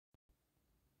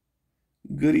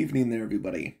Good evening there,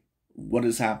 everybody. What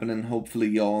is happening? Hopefully,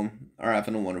 y'all are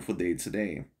having a wonderful day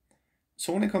today.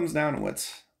 So, when it comes down to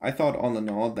it, I thought all in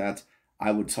all that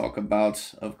I would talk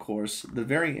about, of course, the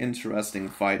very interesting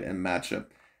fight and matchup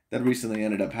that recently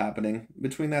ended up happening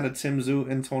between that of Tim Tszyu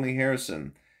and Tony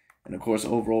Harrison. And of course,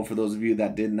 overall, for those of you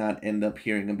that did not end up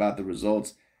hearing about the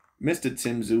results, Mr.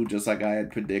 Tim Tszyu, just like I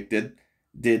had predicted,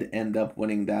 did end up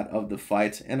winning that of the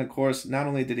fight. And of course, not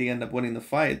only did he end up winning the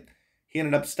fight, he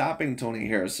ended up stopping Tony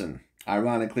Harrison,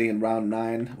 ironically, in round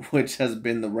 9, which has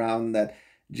been the round that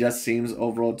just seems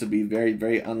overall to be very,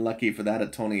 very unlucky for that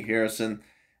of Tony Harrison.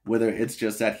 Whether it's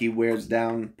just that he wears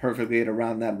down perfectly at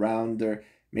around that round, or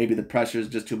maybe the pressure is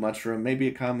just too much for him, maybe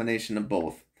a combination of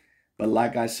both. But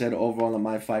like I said, overall in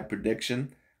my fight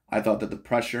prediction, I thought that the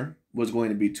pressure was going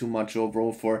to be too much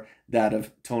overall for that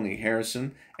of Tony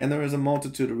Harrison, and there was a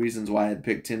multitude of reasons why I had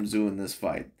picked Tim Tszyu in this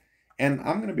fight. And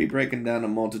I'm going to be breaking down a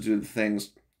multitude of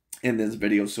things in this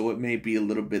video, so it may be a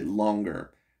little bit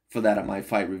longer for that of my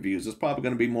fight reviews. It's probably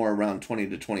going to be more around 20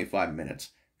 to 25 minutes,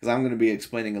 because I'm going to be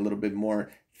explaining a little bit more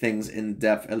things in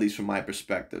depth, at least from my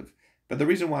perspective. But the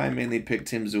reason why I mainly picked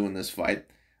Tim Tszyu in this fight,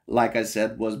 like I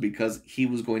said, was because he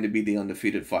was going to be the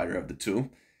undefeated fighter of the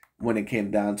two when it came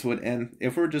down to it. And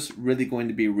if we're just really going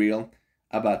to be real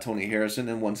about Tony Harrison,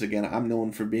 and once again, I'm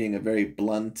known for being a very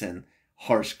blunt and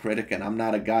harsh critic, and I'm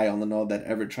not a guy on the know that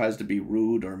ever tries to be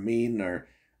rude or mean or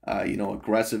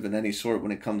aggressive in any sort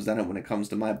when it comes down when it comes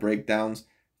to my breakdowns,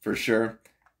 for sure.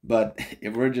 But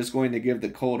if we're just going to give the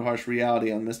cold, harsh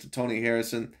reality on Mr. Tony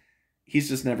Harrison, he's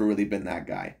just never really been that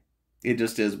guy. It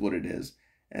just is what it is.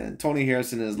 And Tony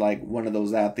Harrison is like one of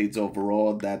those athletes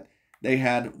overall that they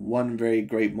had one very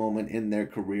great moment in their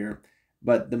career,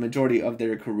 but the majority of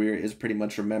their career is pretty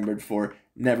much remembered for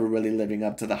never really living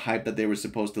up to the hype that they were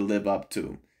supposed to live up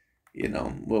to.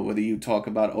 Whether you talk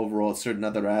about overall certain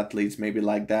other athletes, maybe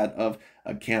like that of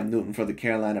Cam Newton for the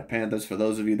Carolina Panthers. For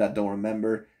those of you that don't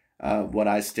remember what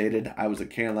I stated, I was a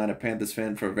Carolina Panthers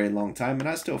fan for a very long time, and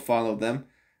I still follow them,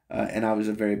 and I was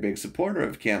a very big supporter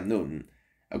of Cam Newton,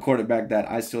 a quarterback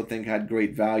that I still think had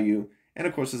great value, and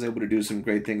of course was able to do some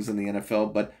great things in the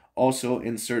NFL, but also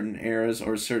in certain eras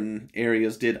or certain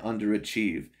areas did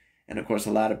underachieve. And of course,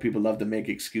 a lot of people love to make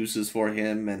excuses for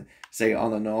him and say,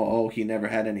 oh, no, oh, he never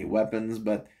had any weapons.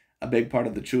 But a big part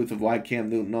of the truth of why Cam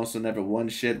Newton also never won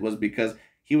shit was because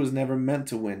he was never meant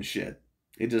to win shit.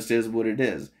 It just is what it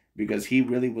is, because he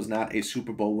really was not a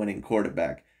Super Bowl winning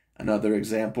quarterback. Another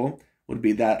example would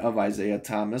be that of Isaiah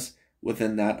Thomas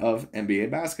within that of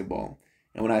NBA basketball.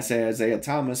 And when I say Isaiah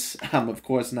Thomas, I'm of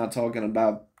course not talking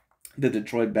about the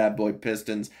Detroit Bad Boy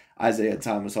Pistons, Isaiah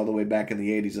Thomas, all the way back in the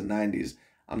 80s and 90s.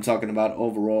 I'm talking about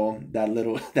overall that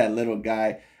little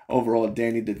guy, overall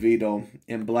Danny DeVito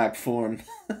in black form,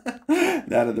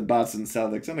 that of the Boston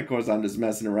Celtics. And of course, I'm just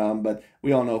messing around, but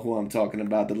we all know who I'm talking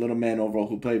about. The little man overall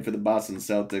who played for the Boston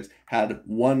Celtics, had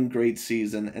one great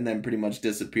season and then pretty much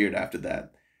disappeared after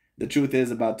that. The truth is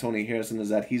about Tony Harrison is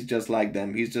that he's just like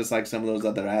them. He's just like some of those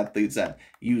other athletes that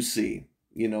you see.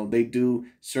 They do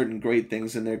certain great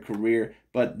things in their career,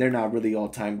 but they're not really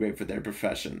all-time great for their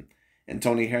profession. And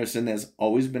Tony Harrison has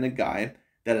always been a guy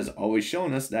that has always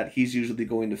shown us that he's usually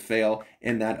going to fail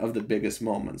in that of the biggest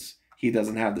moments. He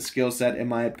doesn't have the skill set, in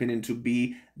my opinion, to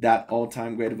be that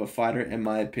all-time great of a fighter. In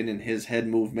my opinion, his head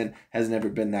movement has never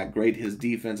been that great. His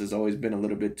defense has always been a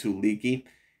little bit too leaky.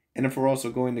 And if we're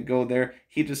also going to go there,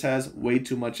 he just has way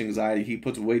too much anxiety. He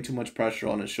puts way too much pressure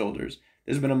on his shoulders.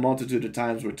 There's been a multitude of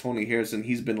times where Tony Harrison,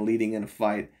 he's been leading in a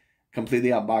fight,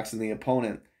 completely outboxing the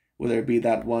opponent, whether it be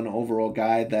that one overall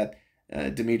guy that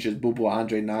Demetrius Bubu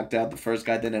Andre knocked out, the first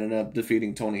guy that ended up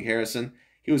defeating Tony Harrison.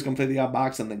 He was completely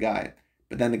outboxing the guy.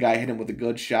 But then the guy hit him with a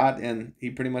good shot, and he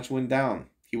pretty much went down.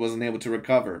 He wasn't able to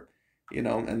recover,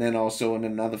 And then also in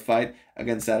another fight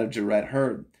against that of Jarrett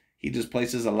Hurd, he just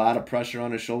places a lot of pressure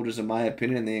on his shoulders, in my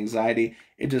opinion, and the anxiety,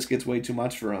 it just gets way too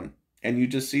much for him. And you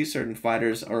just see certain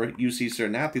fighters, or you see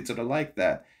certain athletes that are like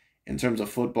that. In terms of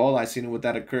football, I've seen it with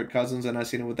that of Kirk Cousins, and I've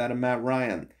seen it with that of Matt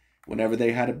Ryan. Whenever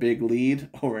they had a big lead,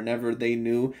 or whenever they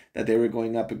knew that they were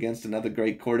going up against another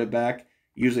great quarterback,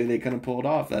 usually they couldn't pull it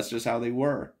off. That's just how they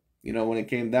were. When it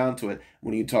came down to it.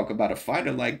 When you talk about a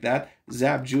fighter like that,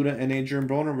 Zab Judah and Adrian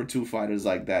Broner were two fighters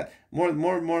like that.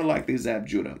 More likely Zab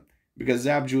Judah. Because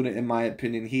Zab Judah, in my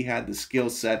opinion, he had the skill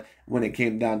set when it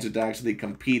came down to actually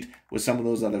compete with some of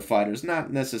those other fighters.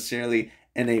 Not necessarily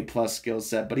an A-plus skill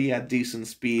set, but he had decent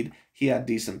speed. He had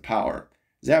decent power.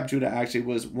 Zab Judah actually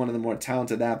was one of the more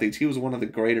talented athletes. He was one of the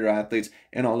greater athletes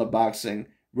in all of boxing,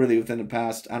 really within the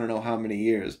past, I don't know how many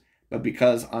years. But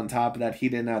because on top of that, he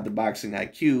didn't have the boxing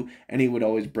IQ, and he would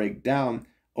always break down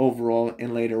overall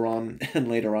in later on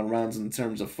rounds in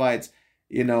terms of fights,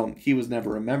 he was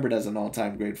never remembered as an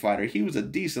all-time great fighter. He was a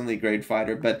decently great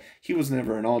fighter, but he was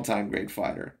never an all-time great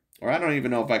fighter. Or I don't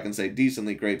even know if I can say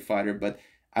decently great fighter, but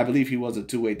I believe he was a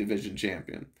two-weight division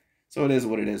champion. So it is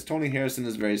what it is. Tony Harrison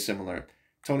is very similar.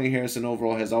 Tony Harrison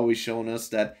overall has always shown us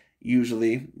that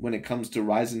usually when it comes to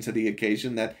rising to the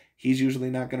occasion, that he's usually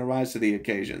not going to rise to the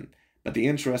occasion. But the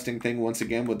interesting thing once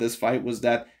again with this fight was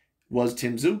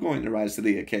Tim Tszyu going to rise to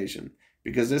the occasion?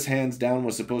 Because this hands down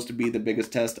was supposed to be the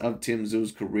biggest test of Tim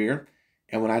Tszyu's career.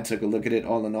 And when I took a look at it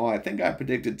all in all, I think I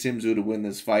predicted Tim Tszyu to win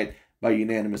this fight by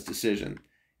unanimous decision.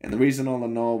 And the reason all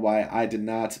in all why I did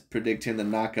not predict him to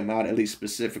knock him out, at least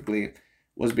specifically,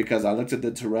 was because I looked at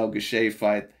the Terrell Gausha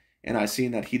fight and I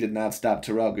seen that he did not stop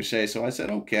Terrell Gausha. So I said,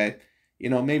 okay,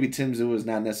 maybe Tim Tszyu is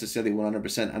not necessarily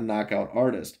 100% a knockout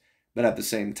artist. But at the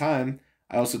same time,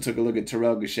 I also took a look at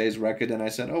Terrell Gausha's record and I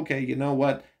said, okay, you know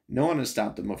what? No one has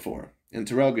stopped him before. And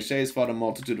Terrell Gausha's fought a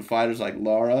multitude of fighters like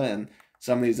Lara and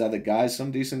some of these other guys,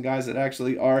 some decent guys that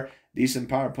actually are decent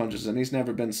power punchers, and he's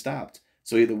never been stopped.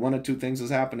 So either one or two things is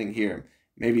happening here.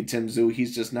 Maybe Tim Tszyu,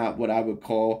 he's just not what I would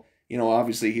call,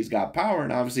 obviously he's got power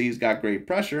and obviously he's got great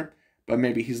pressure, but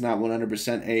maybe he's not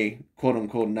 100% a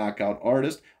quote-unquote knockout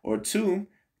artist. Or two,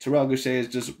 Terrell Gausha is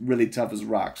just really tough as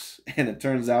rocks. And it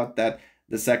turns out that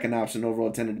the second option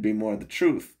overall tended to be more of the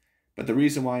truth. But the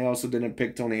reason why I also didn't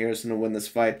pick Tony Harrison to win this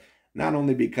fight, not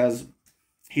only because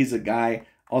he's a guy,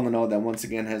 all in all, that once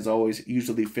again has always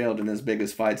usually failed in his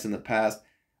biggest fights in the past.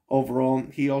 Overall,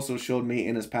 he also showed me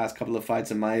in his past couple of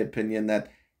fights, in my opinion,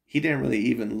 that he didn't really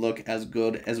even look as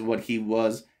good as what he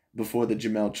was before the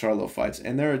Jermell Charlo fights.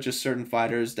 And there are just certain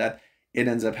fighters that it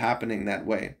ends up happening that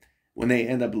way. When they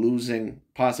end up losing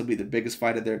possibly the biggest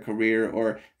fight of their career,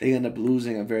 or they end up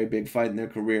losing a very big fight in their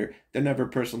career, they're never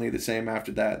personally the same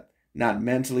after that. Not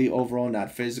mentally, overall,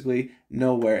 not physically,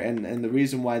 nowhere. And the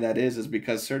reason why that is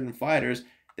because certain fighters,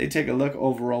 they take a look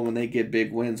overall when they get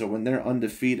big wins or when they're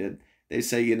undefeated. They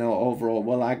say, overall,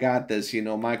 well, I got this.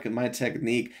 My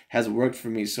technique has worked for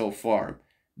me so far.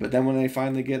 But then when they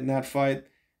finally get in that fight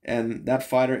and that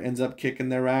fighter ends up kicking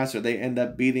their ass or they end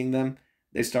up beating them,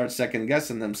 they start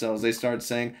second-guessing themselves. They start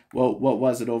saying, well, what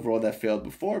was it overall that failed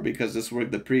before? Because this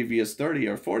worked the previous 30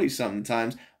 or 40-something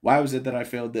times. Why was it that I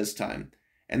failed this time?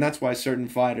 And that's why certain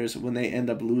fighters, when they end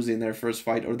up losing their first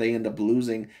fight or they end up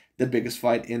losing the biggest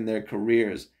fight in their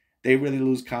careers, they really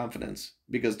lose confidence.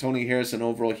 Because Tony Harrison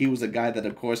overall, he was a guy that,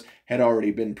 of course, had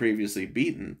already been previously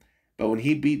beaten. But when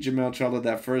he beat Jermell Charlo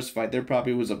that first fight, there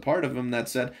probably was a part of him that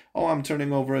said, oh, I'm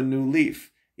turning over a new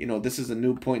leaf. This is a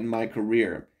new point in my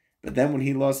career. But then when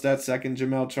he lost that second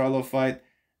Jermell Charlo fight,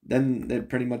 then it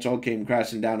pretty much all came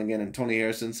crashing down again. And Tony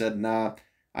Harrison said, nah,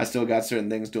 I still got certain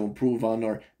things to improve on,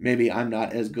 or maybe I'm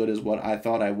not as good as what I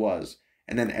thought I was.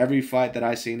 And then every fight that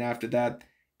I seen after that,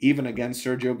 even against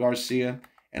Sergio Garcia,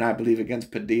 and I believe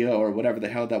against Padilla or whatever the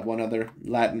hell that one other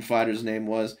Latin fighter's name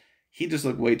was, he just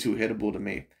looked way too hittable to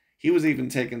me. He was even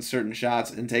taking certain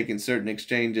shots and taking certain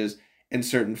exchanges in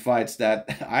certain fights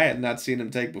that I had not seen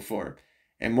him take before.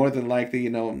 And more than likely,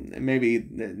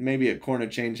 maybe a corner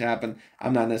change happened.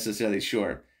 I'm not necessarily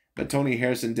sure. But Tony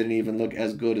Harrison didn't even look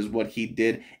as good as what he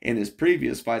did in his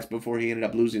previous fights before he ended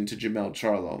up losing to Jermell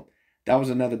Charlo. That was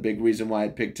another big reason why I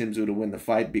picked Tim Tszyu to win the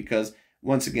fight, because,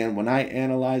 once again, when I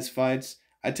analyze fights,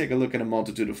 I take a look at a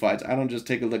multitude of fights. I don't just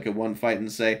take a look at one fight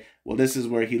and say, well, this is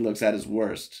where he looks at his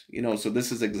worst. So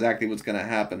this is exactly what's going to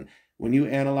happen. When you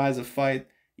analyze a fight,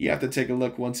 you have to take a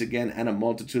look once again at a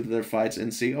multitude of their fights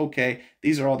and see, okay,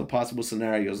 these are all the possible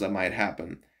scenarios that might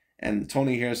happen. And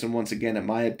Tony Harrison, once again, in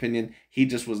my opinion, he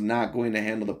just was not going to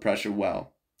handle the pressure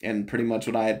well. And pretty much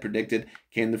what I had predicted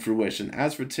came to fruition.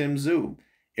 As for Tim Tszyu,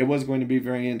 it was going to be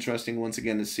very interesting once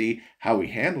again to see how he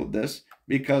handled this,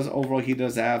 because overall he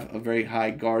does have a very high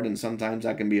guard, and sometimes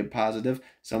that can be a positive,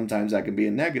 sometimes that can be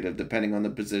a negative, depending on the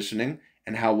positioning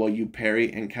and how well you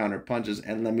parry and counter punches.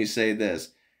 And let me say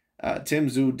this, Tim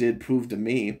Tszyu did prove to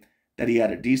me that he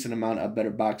had a decent amount of better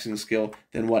boxing skill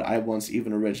than what I once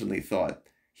even originally thought.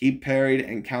 He parried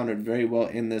and countered very well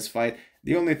in this fight.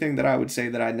 The only thing that I would say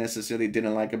that I necessarily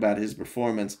didn't like about his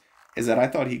performance is that I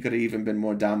thought he could have even been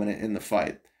more dominant in the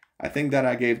fight. I think that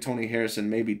I gave Tony Harrison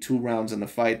maybe 2 rounds in the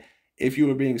fight. If you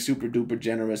were being super duper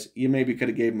generous, you maybe could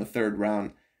have gave him a 3rd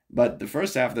round. But the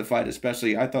first half of the fight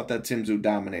especially, I thought that Tim Tszyu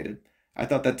dominated. I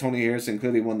thought that Tony Harrison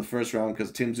clearly won the first round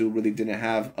because Tim Tszyu really didn't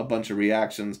have a bunch of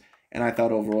reactions. And I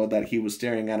thought overall that he was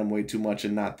staring at him way too much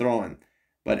and not throwing.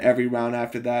 But every round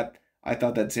after that, I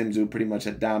thought that Tim Tszyu pretty much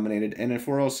had dominated. And if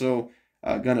we're also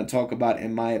going to talk about,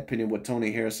 in my opinion, what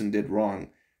Tony Harrison did wrong,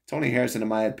 Tony Harrison, in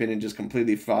my opinion, just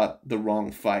completely fought the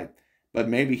wrong fight. But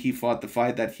maybe he fought the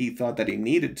fight that he thought that he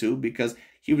needed to, because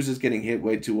he was just getting hit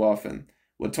way too often.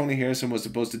 What Tony Harrison was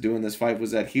supposed to do in this fight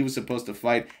was that he was supposed to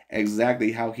fight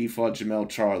exactly how he fought Jermell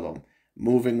Charlo,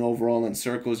 moving overall in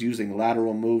circles, using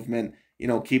lateral movement,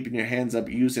 keeping your hands up,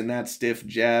 using that stiff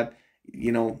jab,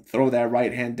 throw that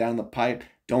right hand down the pipe.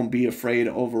 Don't be afraid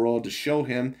overall to show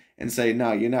him and say,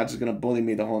 no, you're not just going to bully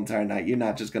me the whole entire night. You're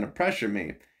not just going to pressure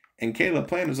me. And Caleb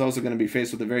Plant is also going to be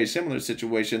faced with a very similar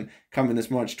situation coming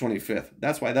this March 25th.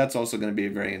 That's why that's also going to be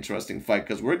a very interesting fight,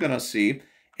 because we're going to see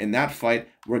in that fight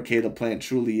where Caleb Plant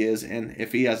truly is, and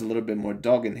if he has a little bit more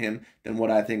dog in him than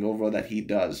what I think overall that he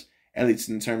does, at least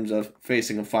in terms of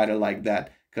facing a fighter like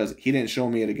that, because he didn't show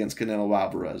me it against Canelo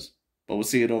Alvarez. But we'll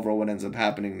see it overall what ends up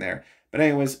happening there. But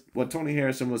anyways, what Tony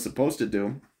Harrison was supposed to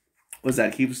do was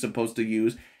that he was supposed to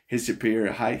use his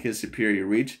superior height, his superior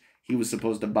reach. He was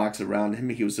supposed to box around him.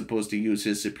 He was supposed to use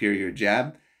his superior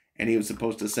jab. And he was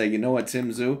supposed to say, you know what,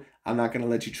 Tim Tszyu, I'm not going to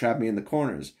let you trap me in the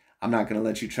corners. I'm not going to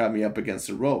let you trap me up against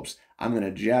the ropes. I'm going to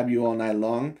jab you all night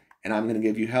long, and I'm going to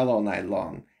give you hell all night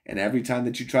long. And every time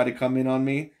that you try to come in on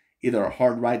me, either a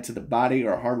hard right to the body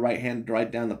or a hard right hand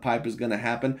right down the pipe is going to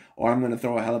happen, or I'm going to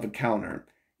throw a hell of a counter.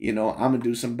 I'm going to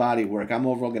do some body work. I'm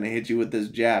overall going to hit you with this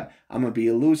jab. I'm going to be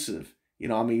elusive. I'm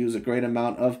going to use a great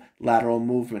amount of lateral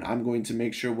movement. I'm going to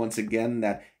make sure, once again,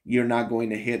 that you're not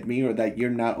going to hit me, or that you're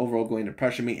not overall going to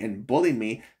pressure me and bully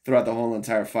me throughout the whole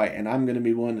entire fight. And I'm going to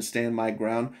be willing to stand my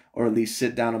ground, or at least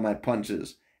sit down on my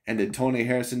punches. And did Tony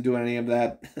Harrison do any of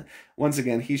that? Once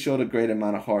again, he showed a great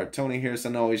amount of heart. Tony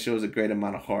Harrison always shows a great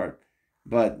amount of heart.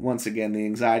 But once again, the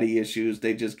anxiety issues,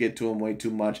 they just get to him way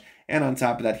too much. And on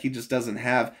top of that, he just doesn't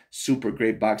have super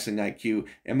great boxing IQ.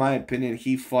 In my opinion,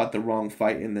 he fought the wrong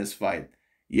fight in this fight.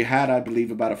 You had, I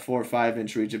believe, about a 4 or 5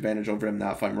 inch reach advantage over him.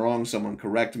 Now, if I'm wrong, someone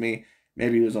correct me.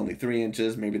 Maybe it was only 3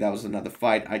 inches. Maybe that was another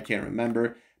fight. I can't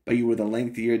remember. But you were the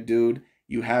lengthier dude.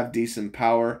 You have decent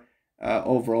power.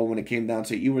 Overall, when it came down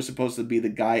to it, you were supposed to be the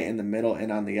guy in the middle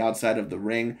and on the outside of the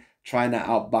ring trying to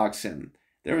outbox him.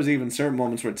 There was even certain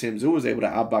moments where Tim Tszyu was able to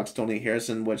outbox Tony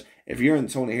Harrison, which if you're in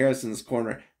Tony Harrison's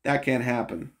corner, that can't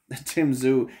happen. Tim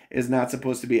Tszyu is not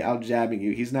supposed to be out-jabbing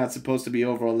you. He's not supposed to be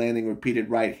overall landing repeated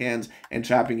right hands and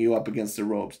trapping you up against the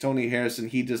ropes. Tony Harrison,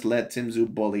 he just let Tim Tszyu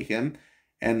bully him.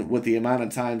 And with the amount of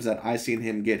times that I've seen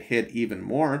him get hit even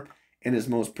more in his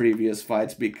most previous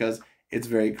fights, because it's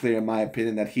very clear, in my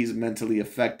opinion, that he's mentally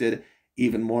affected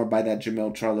even more by that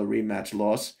Jermell Charlo rematch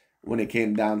loss when it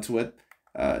came down to it.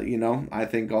 I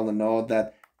think all in all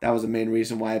that was the main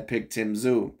reason why I picked Tim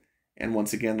Tszyu. And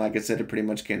once again, like I said, it pretty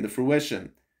much came to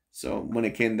fruition. So when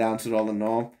it came down to it all in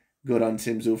all, good on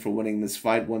Tim Tszyu for winning this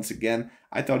fight. Once again,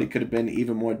 I thought he could have been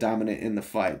even more dominant in the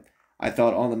fight. I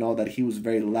thought all in all that he was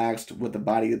very laxed with the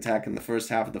body attack in the first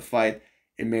half of the fight.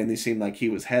 It mainly seemed like he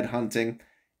was headhunting.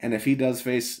 And if he does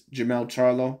face Jermell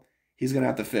Charlo, he's going to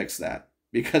have to fix that.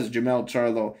 Because Jermell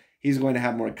Charlo, he's going to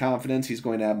have more confidence. He's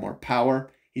going to have more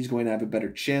power. He's going to have a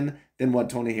better chin than what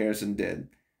Tony Harrison did.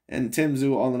 And Tim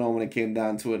Tszyu, all in all, when it came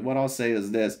down to it, what I'll say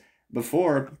is this.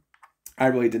 Before, I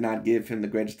really did not give him the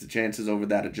greatest of chances over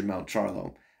that of Jermell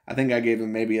Charlo. I think I gave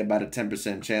him maybe about a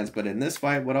 10% chance. But in this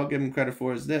fight, what I'll give him credit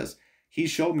for is this. He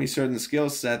showed me certain skill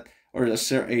set, or a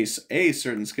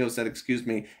certain skill set,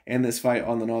 in this fight,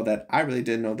 all in all, that I really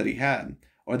didn't know that he had,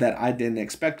 or that I didn't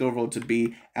expect overall to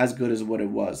be as good as what it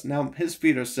was. Now, his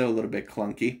feet are still a little bit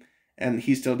clunky, and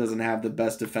he still doesn't have the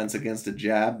best defense against a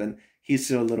jab, and he's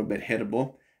still a little bit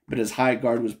hittable. But his high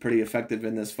guard was pretty effective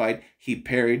in this fight. He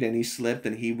parried and he slipped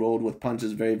and he rolled with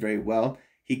punches very, very well.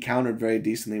 He countered very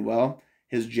decently well.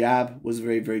 His jab was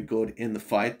very, very good in the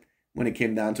fight. When it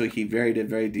came down to it, he varied it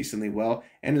very decently well.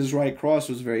 And his right cross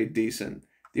was very decent.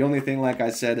 The only thing, like I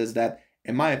said, is that,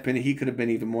 in my opinion, he could have been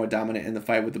even more dominant in the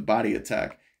fight with the body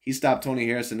attack. He stopped Tony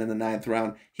Harrison in the 9th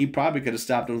round. He probably could have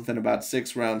stopped him within about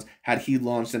 6 rounds had he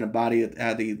launched a body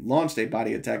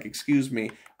attack,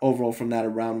 overall from that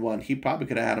of round 1. He probably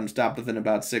could have had him stopped within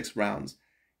about 6 rounds.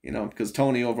 Because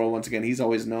Tony overall, once again, he's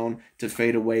always known to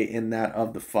fade away in that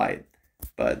of the fight.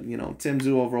 But, Tim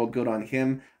Tszyu overall, good on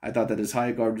him. I thought that his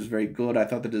high guard was very good. I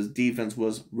thought that his defense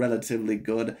was relatively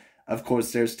good. Of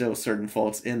course, there's still certain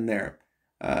faults in there.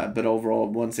 But overall,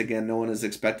 once again, no one is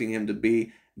expecting him to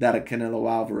be that of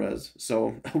Canelo Alvarez.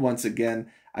 So, once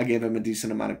again, I gave him a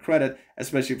decent amount of credit,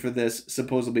 especially for this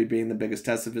supposedly being the biggest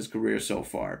test of his career so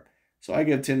far. So, I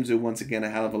give Tim Tszyu, once again, a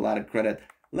hell of a lot of credit.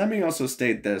 Let me also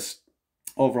state this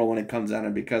overall when it comes down to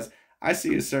it, because I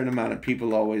see a certain amount of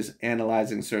people always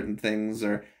analyzing certain things,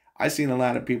 or I've seen a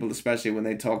lot of people, especially when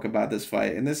they talk about this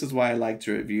fight, and this is why I like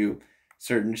to review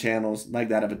certain channels like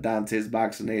that of Dante's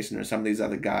Boxing Nation or some of these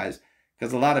other guys,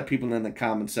 because a lot of people in the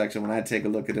comment section, when I take a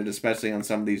look at it, especially on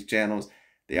some of these channels,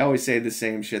 they always say the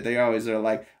same shit. They always are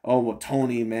like, oh, well,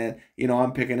 Tony, man,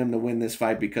 I'm picking him to win this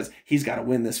fight because he's got to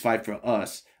win this fight for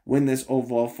us. Win this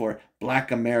overall for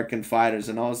Black American fighters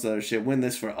and all this other shit. Win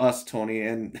this for us, Tony.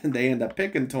 And they end up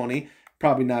picking Tony,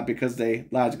 probably not because they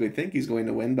logically think he's going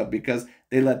to win, but because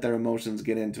they let their emotions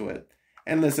get into it.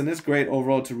 And listen, it's great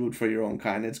overall to root for your own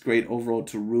kind. It's great overall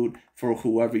to root for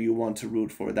whoever you want to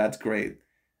root for. That's great.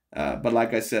 But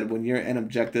like I said, when you're an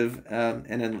objective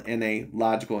and a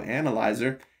logical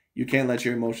analyzer, you can't let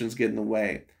your emotions get in the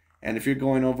way. And if you're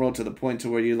going overall to the point to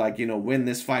where you like, win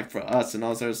this fight for us and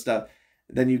all sort of stuff,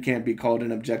 then you can't be called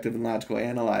an objective and logical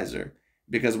analyzer.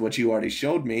 Because what you already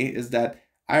showed me is that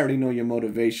I already know your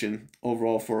motivation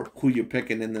overall for who you're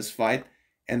picking in this fight,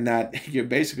 and that you're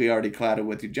basically already clouded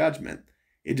with your judgment.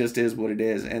 It just is what it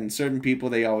is. And certain people,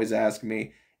 they always ask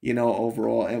me,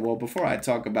 overall, and well, before I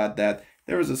talk about that,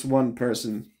 there was this one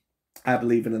person, I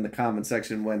believe in the comment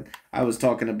section when I was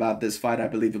talking about this fight, I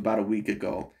believe about a week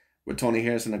ago, where Tony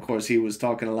Harrison, of course, he was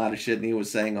talking a lot of shit and he was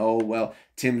saying, oh, well,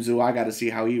 Tim Tszyu, I got to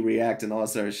see how he reacts and all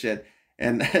sort of shit.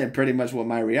 And pretty much what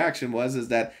my reaction was is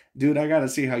that, dude, I got to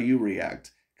see how you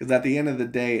react. Because at the end of the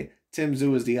day, Tim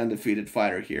Tszyu is the undefeated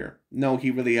fighter here. No,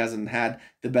 he really hasn't had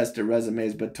the best of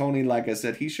resumes, but Tony, like I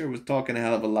said, he sure was talking a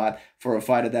hell of a lot for a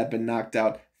fighter that been knocked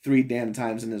out 3 damn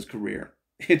times in his career.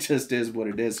 It just is what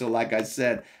it is. So like I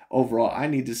said, overall, I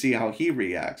need to see how he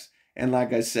reacts. And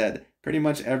like I said, pretty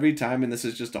much every time, and this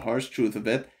is just a harsh truth of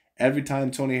it, every time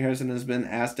Tony Harrison has been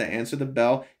asked to answer the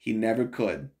bell, he never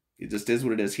could. It just is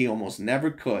what it is. He almost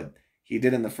never could. He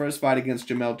did in the first fight against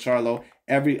Jamel Charlo.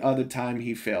 Every other time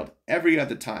he failed. Every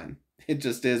other time. It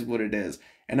just is what it is.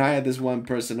 And I had this one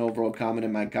person overall comment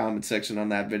in my comment section on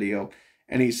that video.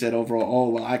 And he said overall, oh,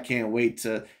 well, I can't wait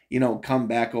to, come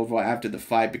back overall after the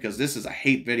fight because this is a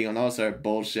hate video and all sort of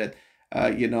bullshit.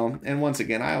 And once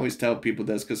again, I always tell people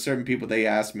this because certain people, they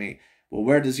ask me, well,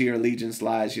 where does your allegiance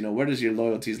lie? Where does your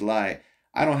loyalties lie?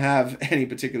 I don't have any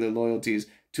particular loyalties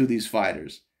to these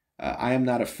fighters. I am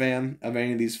not a fan of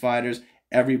any of these fighters.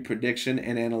 Every prediction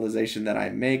and analyzation that I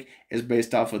make is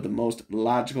based off of the most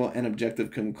logical and objective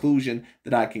conclusion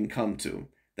that I can come to.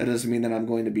 That doesn't mean that I'm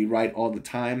going to be right all the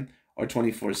time or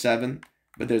 24/7,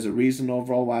 but there's a reason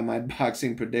overall why my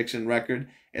boxing prediction record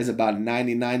is about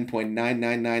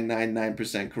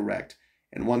 99.99999% correct.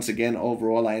 And once again,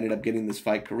 overall, I ended up getting this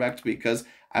fight correct because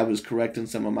I was correct in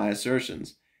some of my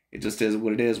assertions. It just is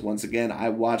what it is. Once again, I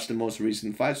watched the most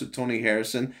recent fights with Tony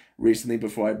Harrison recently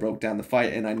before I broke down the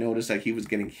fight, and I noticed that he was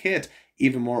getting hit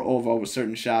even more overall with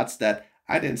certain shots that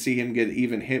I didn't see him get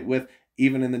even hit with,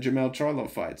 even in the Jamel Charlo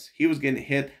fights. He was getting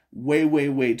hit way, way,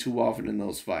 way too often in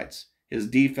those fights. His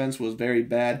defense was very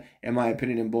bad, in my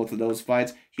opinion, in both of those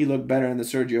fights. He looked better in the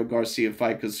Sergio Garcia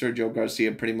fight because Sergio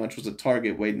Garcia pretty much was a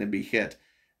target waiting to be hit.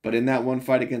 But in that one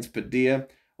fight against Padilla,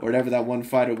 or whatever that one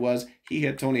fighter was, he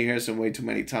hit Tony Harrison way too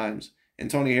many times. And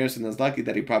Tony Harrison is lucky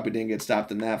that he probably didn't get stopped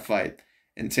in that fight.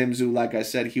 And Tim Tszyu, like I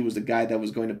said, he was the guy that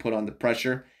was going to put on the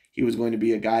pressure. He was going to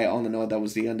be a guy all in all that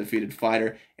was the undefeated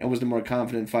fighter and was the more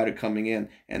confident fighter coming in.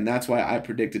 And that's why I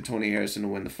predicted Tony Harrison to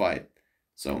win the fight.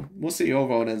 So we'll see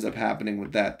overall what ends up happening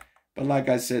with that. But like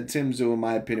I said, Tim Tszyu, in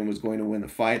my opinion, was going to win the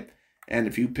fight. And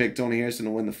if you pick Tony Harrison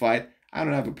to win the fight, I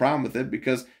don't have a problem with it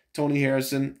because Tony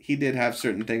Harrison, he did have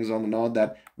certain things on the all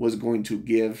that was going to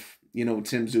give,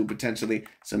 Tim Tszyu potentially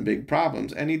some big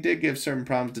problems. And he did give certain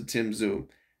problems to Tim Tszyu.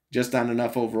 Just not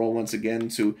enough overall, once again,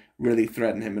 to really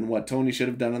threaten him. And what Tony should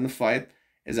have done in the fight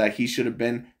is that he should have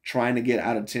been trying to get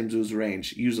out of Tim Tszyu's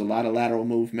range. Use a lot of lateral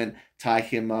movement, tie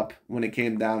him up when it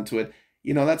came down to it.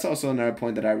 That's also another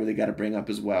point that I really got to bring up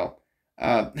as well.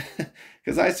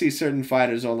 Because I see certain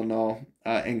fighters all in all,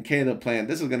 and Caleb Plant,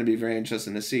 this is going to be very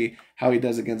interesting to see how he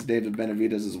does against David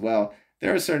Benavidez as well.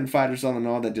 There are certain fighters all in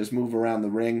all that just move around the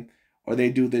ring, or they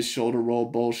do this shoulder roll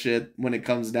bullshit when it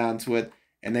comes down to it,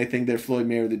 and they think they're Floyd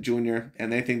Mayweather Jr.,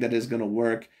 and they think that is going to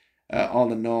work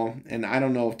all in all. And I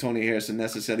don't know if Tony Harrison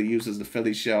necessarily uses the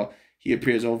Philly shell. He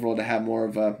appears overall to have more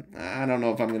of a, I don't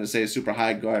know if I'm going to say a super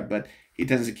high guard, but he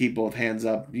tends to keep both hands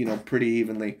up, pretty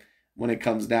evenly when it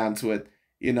comes down to it.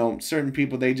 Certain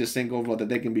people, they just think overall that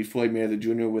they can be Floyd Mayweather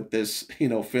Jr. with this,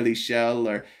 Philly shell,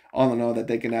 or all in all that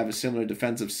they can have a similar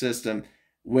defensive system.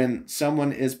 When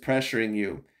someone is pressuring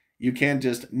you, you can't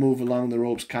just move along the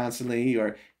ropes constantly,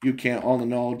 or you can't all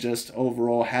in all just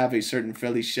overall have a certain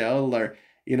Philly shell, or,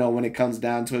 when it comes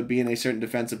down to it, be in a certain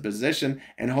defensive position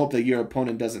and hope that your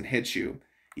opponent doesn't hit you.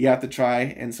 You have to try,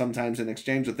 and sometimes in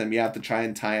exchange with them, you have to try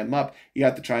and tie him up. You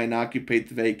have to try and occupy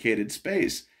the vacated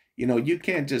space. You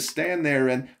can't just stand there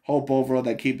and hope overall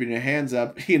that keeping your hands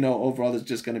up, overall is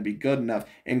just going to be good enough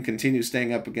and continue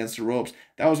staying up against the ropes.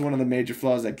 That was one of the major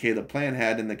flaws that Caleb Plant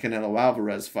had in the Canelo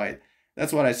Alvarez fight.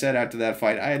 That's what I said after that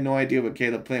fight. I had no idea what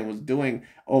Caleb Plant was doing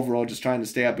overall, just trying to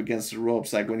stay up against the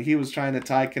ropes. Like when he was trying to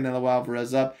tie Canelo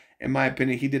Alvarez up, in my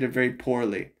opinion, he did it very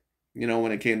poorly,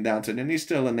 when it came down to it. And he's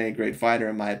still an A-grade fighter,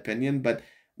 in my opinion, but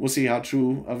we'll see how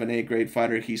true of an A-grade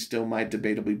fighter he still might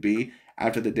debatably be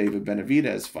after the David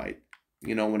Benavidez fight,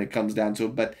 when it comes down to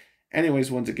it. But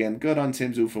anyways, once again, good on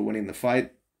Tim Tszyu for winning the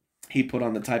fight. He put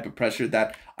on the type of pressure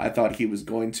that I thought he was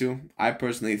going to. I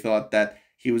personally thought that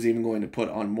he was even going to put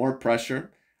on more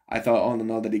pressure. I thought all in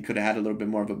all that he could have had a little bit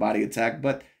more of a body attack,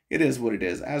 but it is what it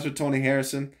is. As for Tony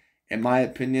Harrison, in my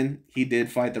opinion, he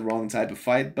did fight the wrong type of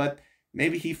fight, but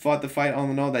maybe he fought the fight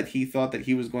all in all that he thought that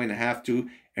he was going to have to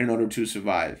in order to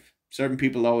survive. Certain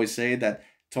people always say that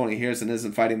Tony Harrison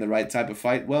isn't fighting the right type of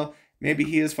fight. Well, maybe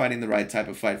he is fighting the right type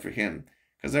of fight for him.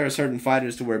 Because there are certain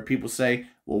fighters to where people say,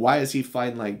 well, why is he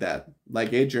fighting like that?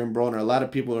 Like Adrian Broner, a lot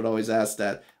of people would always ask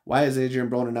that. Why is Adrian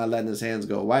Broner not letting his hands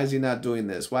go? Why is he not doing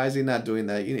this? Why is he not doing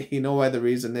that? You know why the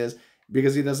reason is?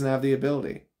 Because he doesn't have the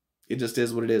ability. It just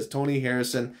is what it is. Tony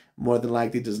Harrison more than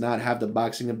likely does not have the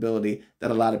boxing ability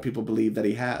that a lot of people believe that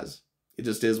he has. It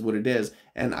just is what it is.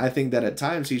 And I think that at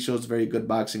times he shows very good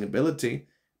boxing ability.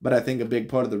 But I think a big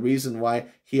part of the reason why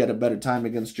he had a better time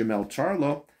against Jermell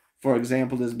Charlo, for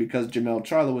example, is because Jermell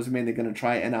Charlo was mainly going to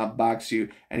try and outbox you,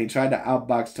 and he tried to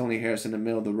outbox Tony Harrison in the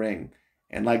middle of the ring.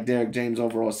 And like Derek James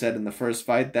overall said in the first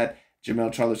fight, that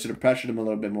Jermell Charlo should have pressured him a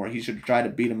little bit more. He should try to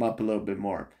beat him up a little bit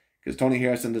more, because Tony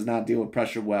Harrison does not deal with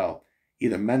pressure well,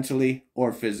 either mentally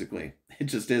or physically. It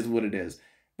just is what it is.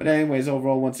 But anyways,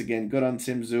 overall, once again, good on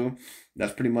Tim Tszyu.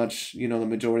 That's pretty much, the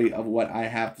majority of what I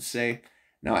have to say.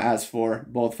 Now, as for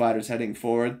both fighters heading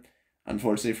forward,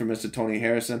 unfortunately for Mr. Tony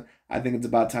Harrison, I think it's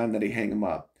about time that he hang him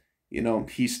up.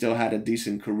 He still had a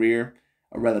decent career,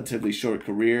 a relatively short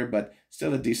career, but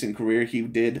still a decent career. He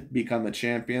did become a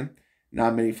champion.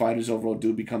 Not many fighters overall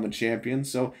do become a champion,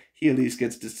 so he at least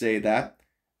gets to say that.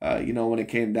 When it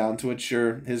came down to it,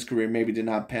 sure, his career maybe did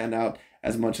not pan out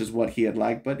as much as what he had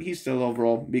liked, but he still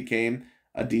overall became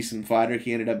a decent fighter.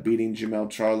 He ended up beating Jermell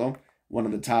Charlo, one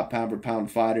of the top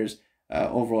pound-for-pound fighters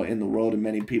overall in the world in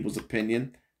many people's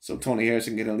opinion. So Tony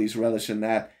Harrison can at least relish in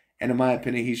that. And in my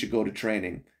opinion, he should go to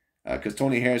training. Because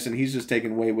Tony Harrison, he's just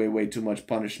taking way, way, way too much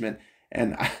punishment.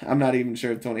 And I'm not even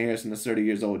sure if Tony Harrison is 30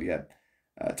 years old yet.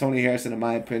 Tony Harrison, in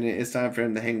my opinion, it's time for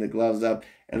him to hang the gloves up,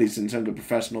 at least in terms of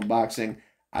professional boxing.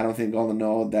 I don't think all in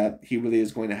all that he really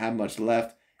is going to have much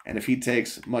left. And if he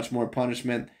takes much more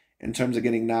punishment in terms of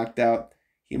getting knocked out,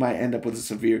 he might end up with a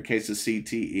severe case of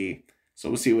CTE. So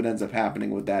we'll see what ends up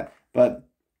happening with that. But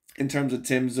in terms of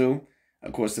Tim Tszyu,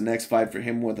 of course, the next fight for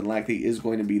him more than likely is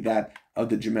going to be that of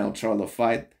the Jermell Charlo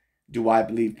fight. Do I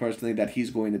believe personally that he's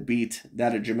going to beat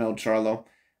that of Jermell Charlo?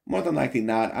 More than likely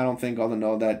not. I don't think all in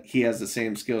all that he has the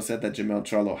same skill set that Jermell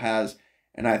Charlo has.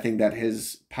 And I think that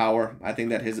his power, I think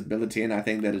that his ability, and I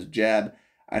think that his jab,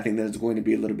 I think that it's going to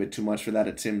be a little bit too much for that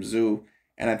of Tim Tszyu.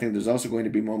 And I think there's also going to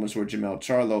be moments where Jermell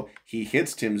Charlo, he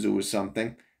hits Tim Tszyu with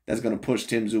something that's going to push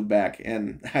Tim Tszyu back.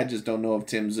 And I just don't know if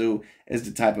Tim Tszyu is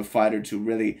the type of fighter to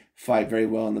really fight very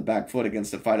well on the back foot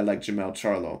against a fighter like Jermell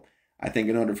Charlo. I think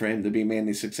in order for him to be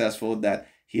mainly successful, that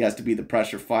he has to be the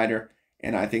pressure fighter.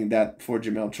 And I think that for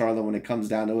Jermell Charlo, when it comes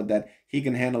down to it, that he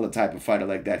can handle a type of fighter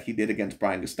like that he did against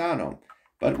Brian Castano.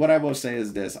 But what I will say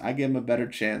is this: I give him a better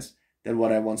chance than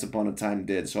what I once upon a time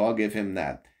did. So I'll give him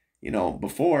that.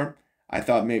 Before, I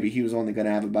thought maybe he was only going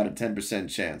to have about a 10%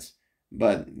 chance.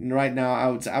 But right now,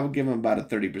 I would give him about a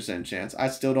 30% chance. I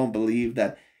still don't believe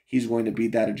that he's going to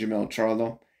beat that of Jermell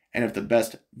Charlo. And if the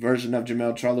best version of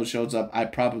Jermell Charlo shows up, I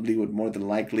probably would more than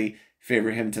likely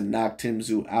favor him to knock Tim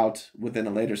Tszyu out within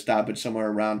a later stoppage somewhere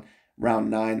around round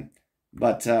 9.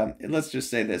 But let's just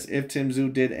say this: if Tim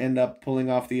Tszyu did end up pulling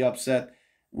off the upset,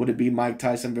 would it be Mike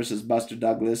Tyson versus Buster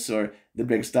Douglas or the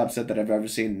biggest upset that I've ever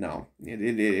seen? No,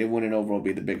 it wouldn't overall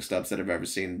be the biggest upset I've ever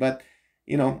seen. But,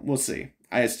 we'll see.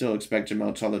 I still expect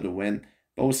Jermell Charlo to win,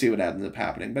 but we'll see what ends up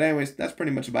happening. But anyways, that's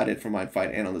pretty much about it for my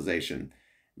fight analyzation.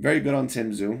 Very good on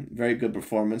Tim Tszyu. Very good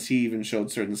performance. He even showed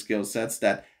certain skill sets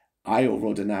that I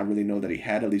overall did not really know that he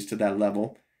had, at least to that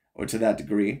level or to that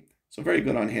degree. So very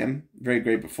good on him. Very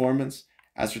great performance.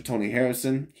 As for Tony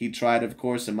Harrison, he tried, of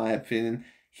course, in my opinion.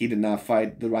 He did not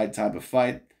fight the right type of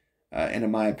fight. And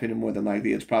in my opinion, more than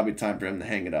likely, it's probably time for him to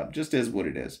hang it up. Just is what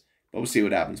it is. But we'll see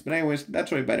what happens. But anyways,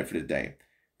 that's really about it for today.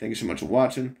 Thank you so much for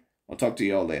watching. I'll talk to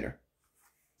you all later.